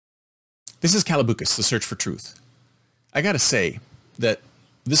This is KALABOUKIS, the search for truth. I got to say that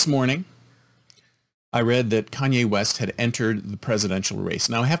this morning, I read that Kanye West had entered the presidential race.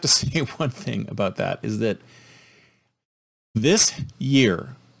 Now, I have to say one thing about that is that this year,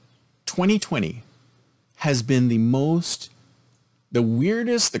 2020, has been the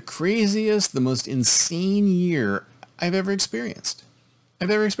weirdest, the craziest, the most insane year I've ever experienced.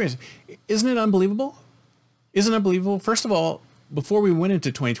 Isn't it unbelievable? Isn't it unbelievable? First of all, before we went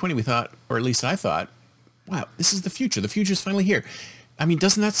into 2020, we thought, or at least I thought, wow, this is the future. The future is finally here. I mean,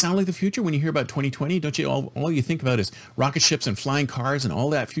 doesn't that sound like the future when you hear about 2020? Don't you, all you think about is rocket ships and flying cars and all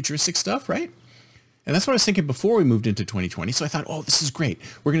that futuristic stuff, right? And that's what I was thinking before we moved into 2020. So I thought, oh, this is great.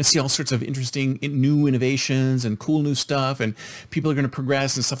 We're going to see all sorts of interesting new innovations and cool new stuff, and people are going to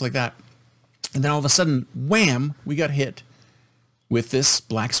progress and stuff like that. And then all of a sudden, wham, we got hit with this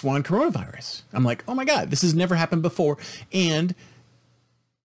black swan coronavirus. I'm like, oh my God, this has never happened before. And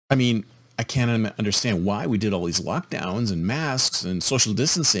I mean, I can't understand why we did all these lockdowns and masks and social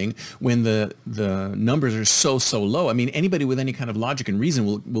distancing when the numbers are so low. I mean, anybody with any kind of logic and reason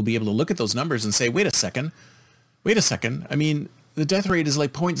will be able to look at those numbers and say, wait a second. I mean, the death rate is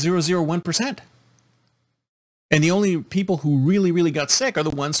like 0.001%. And the only people who really got sick are the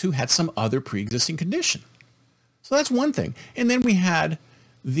ones who had some other pre-existing condition. So that's one thing. And then we had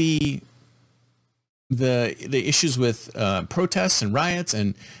the issues with protests and riots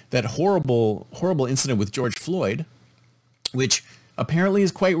and that horrible incident with George Floyd, which apparently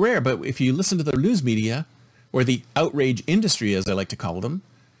is quite rare. But if you listen to the news media, or the outrage industry, as I like to call them,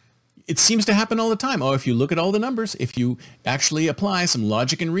 it seems to happen all the time. Oh, if you look at all the numbers, if you actually apply some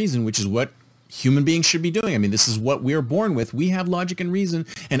logic and reason, which is what human beings should be doing. I mean, this is what we're born with. We have logic and reason,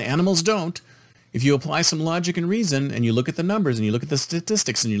 and animals don't. If you apply some logic and reason and you look at the numbers and you look at the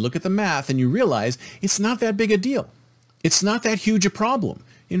statistics and you look at the math and you realize it's not that big a deal. It's not that huge a problem.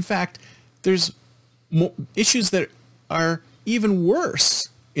 In fact, there's issues that are even worse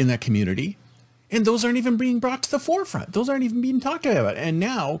in that community, and those aren't even being brought to the forefront. Those aren't even being talked about. And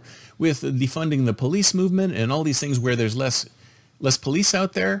now with defunding the police movement and all these things where there's less police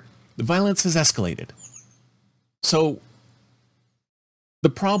out there, the violence has escalated. So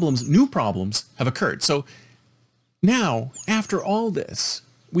new problems have occurred. So now, after all this,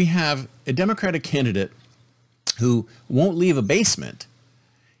 we have a Democratic candidate who won't leave a basement,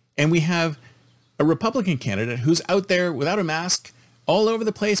 and we have a Republican candidate who's out there without a mask all over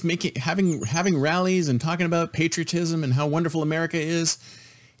the place, having rallies and talking about patriotism and how wonderful America is.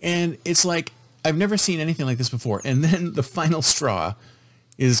 And it's like, I've never seen anything like this before. And then the final straw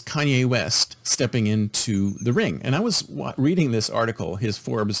is Kanye West stepping into the ring. And I was reading this article, his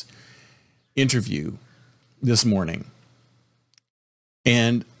Forbes interview this morning,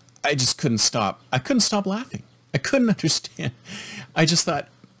 and I just couldn't stop. I couldn't stop laughing. I couldn't understand. I just thought,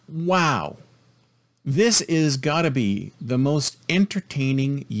 wow, this is gotta be the most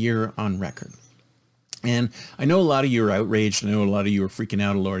entertaining year on record. And I know a lot of you are outraged. I know a lot of you are freaking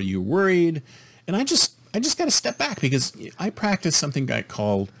out. A lot of you are worried. And I just got to step back because I practice something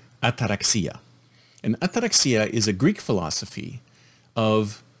called Ataraxia. And Ataraxia is a Greek philosophy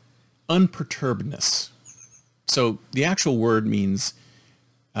of unperturbedness. So the actual word means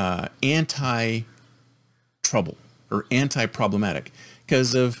anti-trouble or anti-problematic,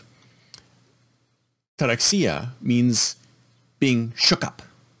 because of Ataraxia means being shook up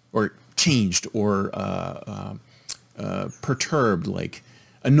or changed or perturbed, like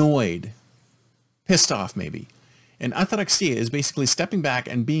annoyed, pissed off maybe. And ataraxia is basically stepping back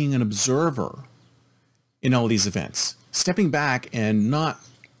and being an observer in all these events. Stepping back and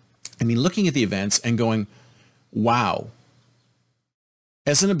looking at the events and going, wow.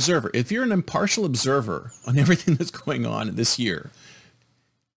 As an observer, if you're an impartial observer on everything that's going on this year,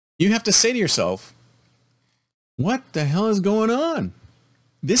 you have to say to yourself, what the hell is going on?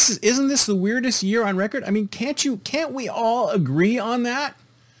 Isn't this the weirdest year on record? I mean, can't we all agree on that?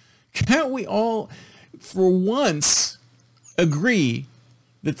 Can't we all, for once, agree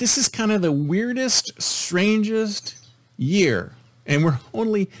that this is kind of the weirdest, strangest year? And we're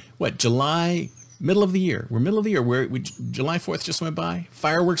only, July, middle of the year. We're middle of the year. July 4th just went by.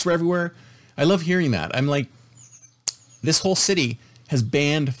 Fireworks were everywhere. I love hearing that. I'm like, this whole city has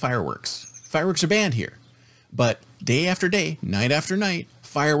banned fireworks. Fireworks are banned here. But day after day, night after night,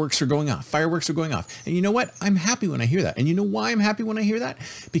 fireworks are going off. Fireworks are going off. And you know what? I'm happy when I hear that. And you know why I'm happy when I hear that?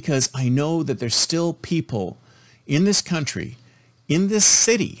 Because I know that there's still people in this country, in this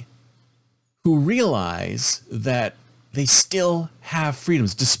city, who realize that they still have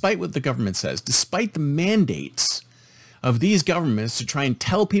freedoms, despite what the government says, despite the mandates of these governments to try and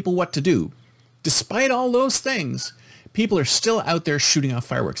tell people what to do. Despite all those things, people are still out there shooting off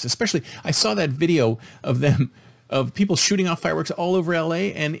fireworks. Especially, I saw that video of people shooting off fireworks all over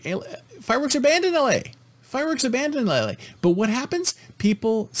LA, and fireworks are banned in LA. Fireworks are banned in LA. But what happens?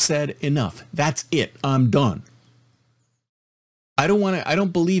 People said enough. That's it. I'm done. I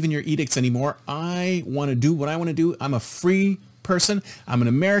don't believe in your edicts anymore. I want to do what I want to do. I'm a free person. I'm an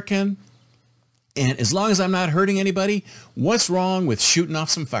American. And as long as I'm not hurting anybody, what's wrong with shooting off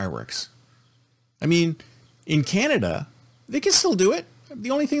some fireworks? I mean, in Canada, they can still do it. The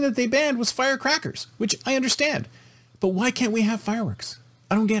only thing that they banned was firecrackers, which I understand. But why can't we have fireworks?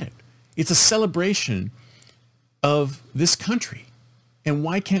 I don't get it. It's a celebration of this country. And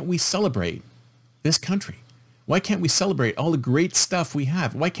why can't we celebrate this country? Why can't we celebrate all the great stuff we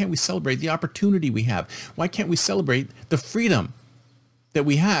have? Why can't we celebrate the opportunity we have? Why can't we celebrate the freedom that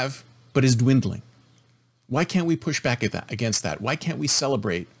we have but is dwindling? Why can't we push back against that? Why can't we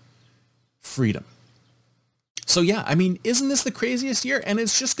celebrate freedom? So yeah, I mean, isn't this the craziest year? And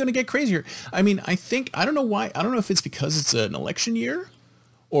it's just going to get crazier. I mean, I don't know why. I don't know if it's because it's an election year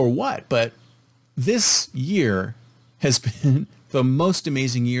or what, but this year has been the most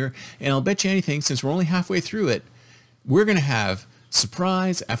amazing year. And I'll bet you anything, since we're only halfway through it, we're going to have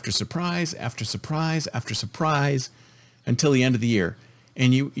surprise after surprise after surprise after surprise until the end of the year.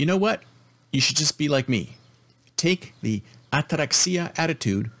 And you know what? You should just be like me. Take the Ataraxia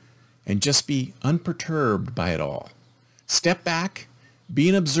attitude and just be unperturbed by it all. Step back, be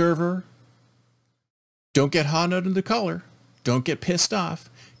an observer. Don't get hot under the collar. Don't get pissed off.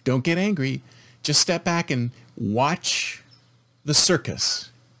 Don't get angry. Just step back and watch the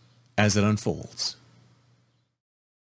circus as it unfolds.